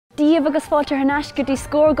Díobh agus fáilte ar náis go dtí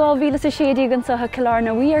scór gá bhílas a séideag an sotha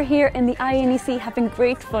Killarney. We are here in the INEC having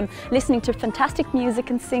great fun, listening to fantastic music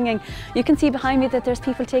and singing. You can see behind me that there's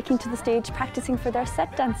people taking to the stage practicing for their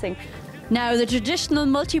set dancing. Now, the traditional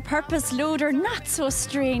multi-purpose loader, not so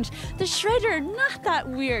strange. The shredder, not that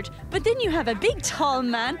weird. But then you have a big, tall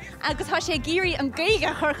man. Agus tá sé géirí an gaige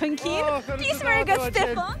chorchan cín. Díos mar agus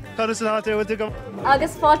Stefan. Agus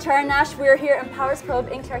fáilte ar náis, we're here in Powers Pub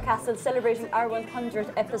in Clarecastle celebrating our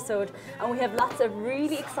 100th episode. And we have lots of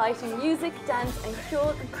really exciting music, dance and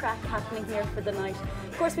show and crack happening here for the night.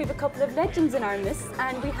 Of course, we have a couple of legends in our midst.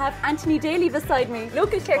 And we have Anthony Daly beside me,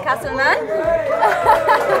 local Clarecastle man.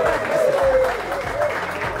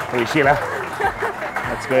 Hey Sheila,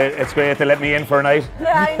 that's great. It's great to let me in for a night.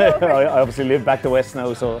 Yeah, I know. I obviously live back to West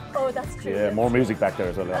now, so oh, that's true. yeah, more music back there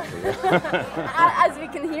as well. Actually, yeah. As we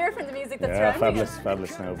can hear from the music that's yeah, surrounding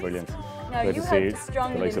fabulous now, brilliant. Now Great you to have see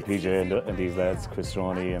strong the likes of links. PJ and these lads, Chris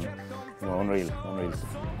Roney, and unreal.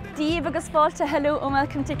 Díobh agus fáilte, hello and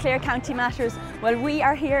welcome to Clare County Matters. Well, we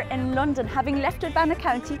are here in London, having left Urbana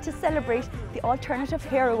County to celebrate the Alternative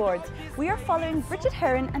Hair Awards. We are following Bridget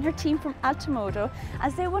Heron and her team from Altamodo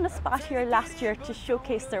as they won a spot here last year to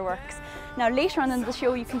showcase their works. Now, later on in the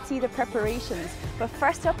show you can see the preparations, but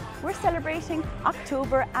first up we're celebrating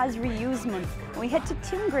October as Reuse Month. We head to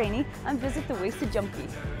Dheargáin and visit the Wasted Junkie.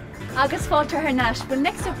 Agus fáilte ar náis. Well,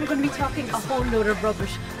 next up we're going to be talking a whole load of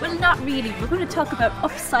rubbish. Well, not really. We're going to talk about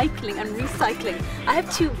upcycling and recycling. I have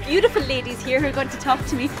two beautiful ladies here who are going to talk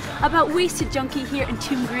to me about Wasted Junkie here in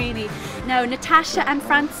Dheargáin. Now, Natasha and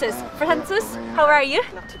Frances. Frances, how are you?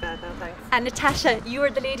 Not too bad, no thanks. And Natasha, you are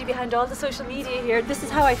the lady behind all the social media here. This is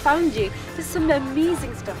how I found you. There's some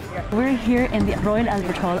amazing stuff here. We're here in the Royal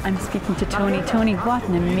Albert Hall. I'm speaking to Tony. Tony, what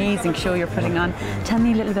an amazing show you're putting on. Tell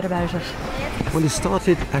me a little bit about it. Well, it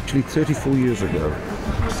started actually 34 years ago.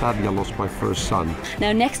 Sadly, I lost my first son.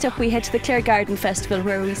 Now, next up we head to the Clare Garden Festival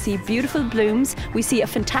where we see beautiful blooms, we see a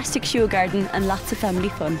fantastic show garden and lots of family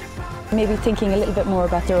fun. Maybe thinking a little bit more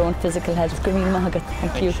about their own physical health.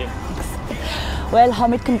 Thank you. Thanks. Well,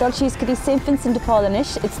 Hamid Condulchis could be St. Vincent de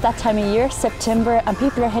Paul-ish. It's that time of year, September, and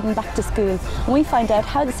people are heading back to school. And we find out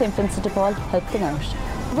how the St. Vincent de Paul helped them out.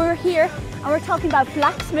 We're here and we're talking about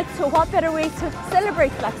blacksmiths, so what better way to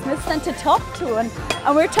celebrate blacksmiths than to talk to one?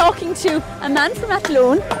 And we're talking to a man from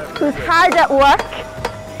Athlone who's hard at work.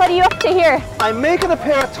 What are you up to here? I'm making a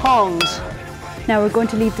pair of tongs. Now we're going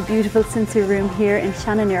to leave the beautiful Sensory Room here in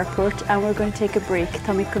Shannon Airport and we're going to take a break.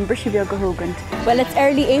 Well, it's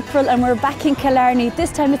early April and we're back in Killarney.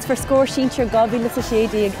 This time it's for Scór Síle gá bhílas a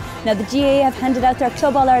séideag. Now the GA have handed out their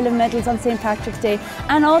Club All-Ireland medals on St. Patrick's Day,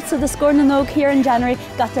 and also the Scór na Nóg here in January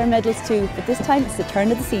got their medals too. But this time it's the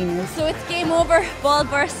turn of the seniors. So it's game over, ball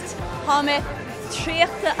burst, Hame.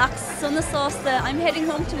 I'm heading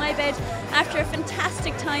home to my bed after a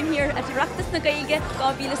fantastic time here at Oireachtas na Gaeilge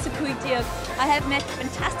gá bhílas a cuaigdeag. I have met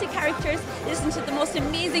fantastic characters, listened to the most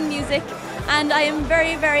amazing music, and I am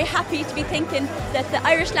very, very happy to be thinking that the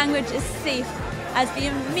Irish language is safe as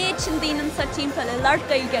the méidin dínan sa timpeall a Lord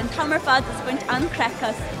Gaeilge and Tamar Fad is going to uncrack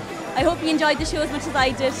us. I hope you enjoyed the show as much as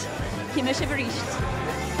I did. Címe sé bhríst.